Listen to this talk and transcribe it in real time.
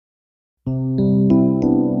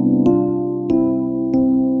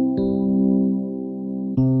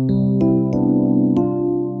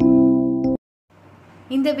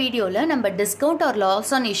இந்த வீடியோல நம்ம discount R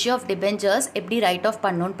loss on issue of debentures எப்படி ரைட் ஆஃப்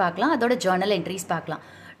பண்ணணும்னு பார்க்கலாம். அதோட ஜர்னல் என்ட்ரிஸ் பார்க்கலாம்.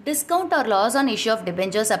 Discount R loss on issue of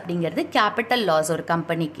debentures அப்படிங்கிறது கேபிட்டல் லாஸ் ஒரு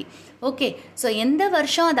கம்பெனிக்கு. ஓகே, ஸோ எந்த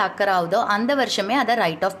வருஷம் அது அக்கர் ஆகுதோ அந்த வருஷமே அதை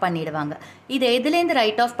ரைட் ஆஃப் பண்ணிடுவாங்க. இது எதுலேருந்து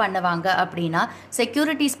ரைட் ஆஃப் பண்ணுவாங்க அப்படின்னா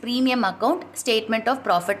securities premium account, statement of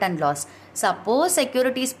profit and loss. Suppose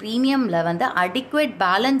securities ப்ரீமியமில் வந்து அடிக்குவேட்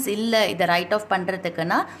பேலன்ஸ் இல்லை இதை ரைட் ஆஃப்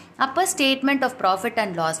பண்ணுறதுக்குன்னா அப்போ ஸ்டேட்மெண்ட் ஆஃப் ப்ராஃபிட்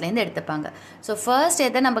அண்ட் லாஸ்லேருந்து எடுத்துப்பாங்க. ஸோ ஃபர்ஸ்ட்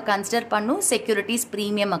எதை நம்ம கன்சிடர் பண்ணும், செக்யூரிட்டிஸ்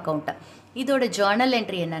ப்ரீமியம் அக்கௌண்ட்டை. இதோட ஜர்னல்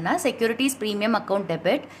என்ட்ரி என்னென்னா securities premium account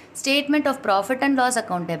debit, statement of profit and loss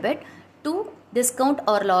account debit to discount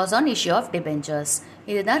R loss on issue of debentures.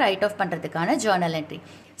 இதுதான் right of பண்ணுறதுக்கான journal entry.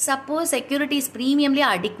 Suppose securities ப்ரீமியம்லேயே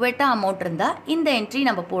அடிக்குவேட்டாக amount இருந்தால் இந்த entry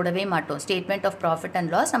நம்ம போடவே மாட்டோம். Statement of profit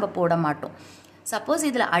and loss நம்ம போட மாட்டோம். சப்போஸ்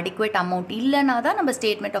இதில் அடிக்குவேட் அமௌண்ட் இல்லைனா தான் நம்ம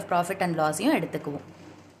ஸ்டேட்மெண்ட் ஆஃப் ப்ராஃபிட் அண்ட் லாஸையும் எடுத்துக்குவோம்.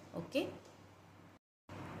 ஓகே,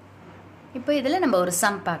 இப்போ இதில் நம்ம ஒரு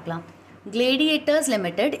சம் பார்க்கலாம். Gladiators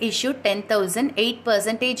Limited issued 10,000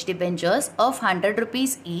 8% debentures of 100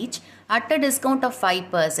 rupees each at a discount of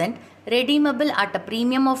 5%, redeemable at a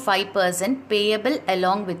premium of 5% payable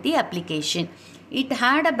along with the application. It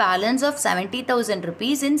had a balance of 70,000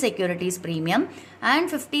 rupees in securities premium and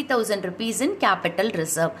 50,000 rupees in capital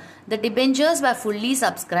reserve. The debentures were fully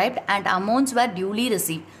subscribed and amounts were duly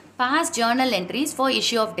received. Past journal entries for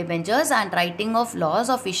issue of debentures and writing of loss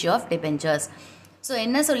of issue of debentures. So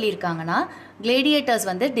என்ன சொல்லியிருக்காங்கன்னா, gladiators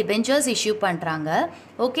வந்து debentures issue பண்ணுறாங்க.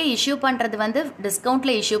 Okay, issue பண்ணுறது வந்து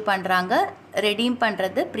டிஸ்கவுண்ட்டில் issue பண்ணுறாங்க, redeem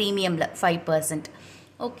பண்ணுறது ப்ரீமியமில் 5%.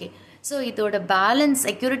 Okay, so இதோட balance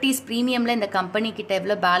securities ப்ரீமியமில் இந்த கம்பெனிக்கிட்ட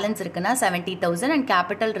எவ்வளோ பேலன்ஸ் இருக்குன்னா 70,000 அண்ட்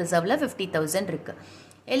கேபிட்டல் ரிசர்வில் 50,000 இருக்குது.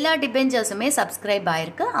 எல்லா டிபெஞ்சர்ஸுமே சப்ஸ்கிரைப்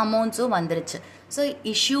ஆகிருக்கு, அமௌண்ட்ஸும் வந்துருச்சு. ஸோ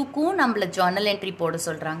இஷ்யூக்கும் நம்மளை ஜர்னல் என்ட்ரி போட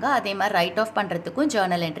சொல்கிறாங்க, அதே மாதிரி ரைட் ஆஃப் பண்ணுறதுக்கும்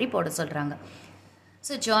ஜர்னல் என்ட்ரி போட சொல்கிறாங்க.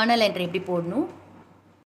 ஸோ ஜர்னல் என்ட்ரி எப்படி போடணும்?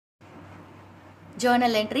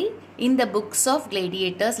 Journal entry in the books of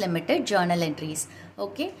Gladiators Limited journal entries.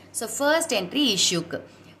 Okay, so first entry issue.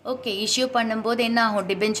 Okay, issue பண்ணும்போது என்ன ஆகும்,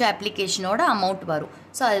 டிபெஞ்சர் அப்ளிகேஷனோட அமௌண்ட் வரும்.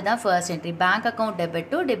 ஸோ அதுதான் first entry. Bank account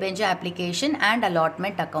debit to debenture application and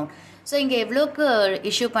allotment account. So இங்கே எவ்வளோக்கு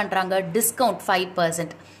issue பண்ணுறாங்க, discount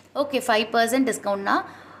 5%. Okay, 5% டிஸ்கவுண்ட்னா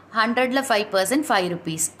 100ல் 5% 5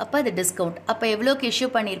 rupees. அப்போ அது டிஸ்கவுண்ட். அப்போ எவ்வளோக்கு இஷ்யூ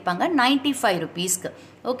பண்ணியிருப்பாங்க, 95 rupeesக்கு.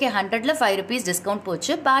 ஓகே, 100ல் 5 rupees டிஸ்கவுண்ட்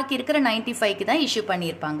போச்சு, பாக்கி இருக்கிற 95க்கு தான் இஷ்யூ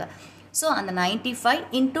பண்ணியிருப்பாங்க. ஸோ அந்த 95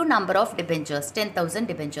 into number of debentures 10,000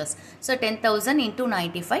 debentures. So 10,000 into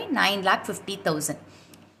 95 9,50,000.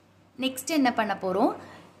 Next என்ன பண்ண போகிறோம்,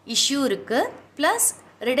 இஷ்யூ இருக்குது ப்ளஸ்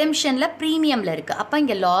ரிடெம்ஷனில் ப்ரீமியமில் இருக்குது. அப்போ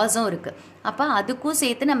இங்கே லாஸும் இருக்குது. அப்போ அதுக்கும்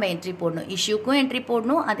சேர்த்து நம்ம என்ட்ரி போடணும். இஷ்யூக்கும் என்ட்ரி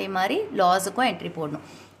போடணும், அதே மாதிரி லாஸுக்கும் என்ட்ரி போடணும்.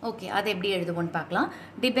 ஓகே, அதை எப்படி எழுதுவோன்னு பார்க்கலாம்.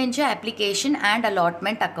 Debenture application and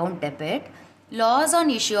allotment account debit, loss on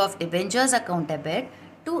issue of debentures account debit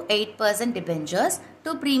to 8% debentures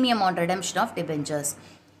to premium on redemption of debentures.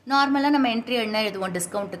 நார்மலாக நம்ம என்ட்ரி என்ன எழுதுவோம்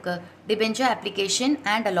டிஸ்கவுண்ட்டுக்கு, debenture application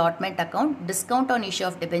and allotment account discount on issue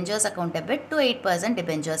of debentures account debit to 8%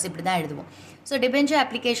 debentures, இப்படி தான் எழுதுவோம். So debenture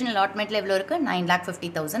application அலாட்மெண்ட்டில் எவ்வளோ இருக்குது,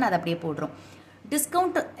 9,50,000, அதை அப்படியே போடுறோம்.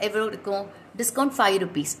 டிஸ்கவுண்ட் எவ்வளோ இருக்கும், discount 5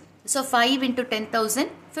 rupees. So 5 into 10,000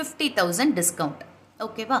 50,000 discount.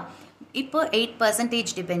 ஓகேவா, இப்போ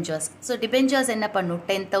 8% டிபெஞ்சர்ஸ். ஸோ டிபெஞ்சர்ஸ் என்ன பண்ணும்,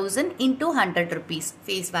 10,000 into 100 rupees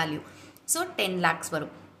face value. So 10 lakhs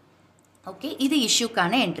வரும். ஓகே, இது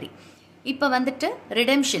இஷ்யூக்கான என்ட்ரி. இப்போ வந்துட்டு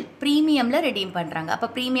ரிடெம்ஷன் ப்ரீமியமில் ரெடீம் பண்ணுறாங்க. அப்போ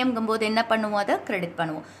ப்ரீமியம்ங்கும்போது என்ன பண்ணுவோம், அதை கிரெடிட்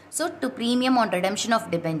பண்ணுவோம். So to premium on redemption of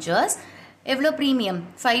debentures எவ்வளோ premium,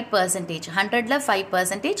 5%. 100ல்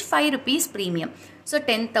 5% 5 rupees premium. So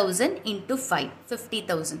 10,000 into 5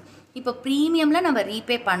 50,000. இப்போ ப்ரீமியமில் நம்ம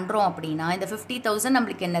ரீபே பண்ணுறோம் அப்படின்னா இந்த 50,000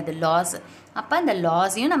 நம்மளுக்கு என்னது, லாஸ். அப்போ அந்த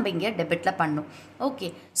லாஸையும் நம்ம இங்கே டெபிட்டில் பண்ணணும். Okay,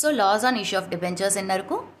 so loss on issue of debentures என்ன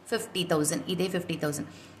இருக்கும், 50,000. இதே 50,000.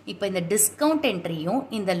 இப்போ இந்த டிஸ்கவுண்ட் என்ட்ரியும்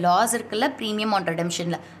இந்த லாஸ் இருக்குல்ல ப்ரீமியம் ஆன்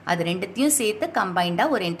ரெடெம்ஷனில், அது ரெண்டுத்தையும் சேர்த்து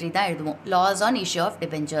கம்பைண்டாக ஒரு என்ட்ரி தான் எழுதுவோம், loss on issue of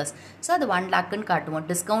debentures. So அது 1 lakhன்னு காட்டுவோம்.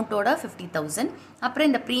 டிஸ்கவுண்ட்டோட 50,000, அப்புறம்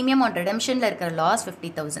இந்த ப்ரீமியம் ஆன் ரெடெம்ஷனில் இருக்கிற லாஸ்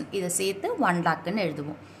 50,000, இதை சேர்த்து 1 lakhன்னு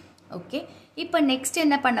எழுதுவோம். ஓகே, இப்போ நெக்ஸ்ட்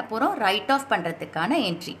என்ன பண்ண போகிறோம், ரைட் ஆஃப் பண்ணுறதுக்கான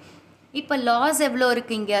என்ட்ரி. இப்போ லாஸ் எவ்வளோ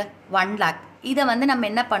இருக்குது இங்கே, 1 lakh. இதை வந்து நம்ம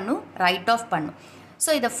என்ன பண்ணும், ரைட் ஆஃப் பண்ணும். ஸோ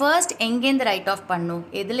இதை ஃபர்ஸ்ட் எங்கேருந்து ரைட் ஆஃப் பண்ணும்,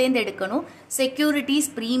 எதுலேருந்து எடுக்கணும், செக்யூரிட்டிஸ்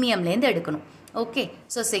ப்ரீமியம்லேருந்து எடுக்கணும். Okay,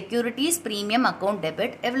 so securities premium account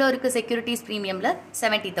debit எவ்வளோ இருக்குது, செக்யூரிட்டிஸ் ப்ரீமியமில்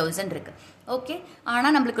 70,000 இருக்குது. ஓகே,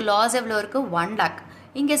 ஆனால் நம்மளுக்கு லாஸ் எவ்வளோ இருக்குது, 1 lakh.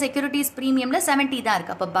 இங்கே செக்யூரிட்டிஸ் ப்ரீமியமில் 70 தான்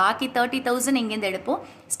இருக்குது. அப்போ பாக்கி 30,000 எங்கேருந்து எடுப்போம்,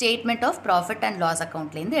 statement of profit and loss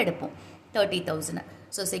அக்கௌண்ட்லேருந்து எடுப்போம் 30,000.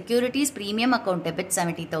 So securities premium account debit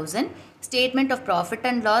 70,000, statement of profit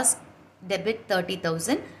and loss debit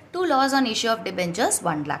 30,000, to loss on issue of debentures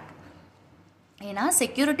 1 lakh. ஏன்னா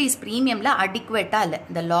செக்யூரிட்டிஸ் ப்ரீமியமில் அடிக்குவேட்டாக இல்லை,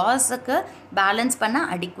 இந்த லாஸுக்கு பேலன்ஸ் பண்ண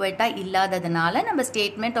அடிக்குவேட்டாக இல்லாததுனால நம்ம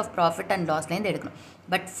ஸ்டேட்மெண்ட் ஆஃப் ப்ராஃபிட் அண்ட் லாஸ்லேருந்து எடுக்கணும்.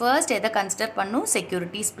 பட் ஃபர்ஸ்ட் எதை கன்சிடர் பண்ணும்?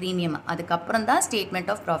 செக்யூரிட்டிஸ் ப்ரீமியம், அதுக்கப்புறம் தான் statement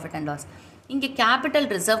of profit and loss. இங்கே கேபிட்டல்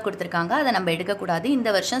ரிசர்வ் கொடுத்துருக்காங்க, அதை நம்ம எடுக்கக்கூடாது. இந்த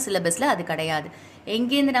வருஷம் சிலபஸில் அது கிடையாது.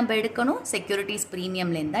 எங்கேருந்து நம்ம எடுக்கணும்? செக்யூரிட்டிஸ்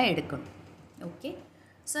ப்ரீமியம்லேருந்து தான் எடுக்கணும். ஓகே,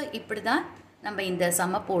 ஸோ இப்படி தான் நம்ம இந்த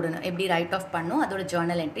சம்மை போடணும். எப்படி ரைட் ஆஃப் பண்ணணும் அதோட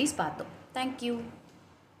ஜேர்னல் என்ட்ரிஸ் பார்த்தோம். தேங்க்யூ.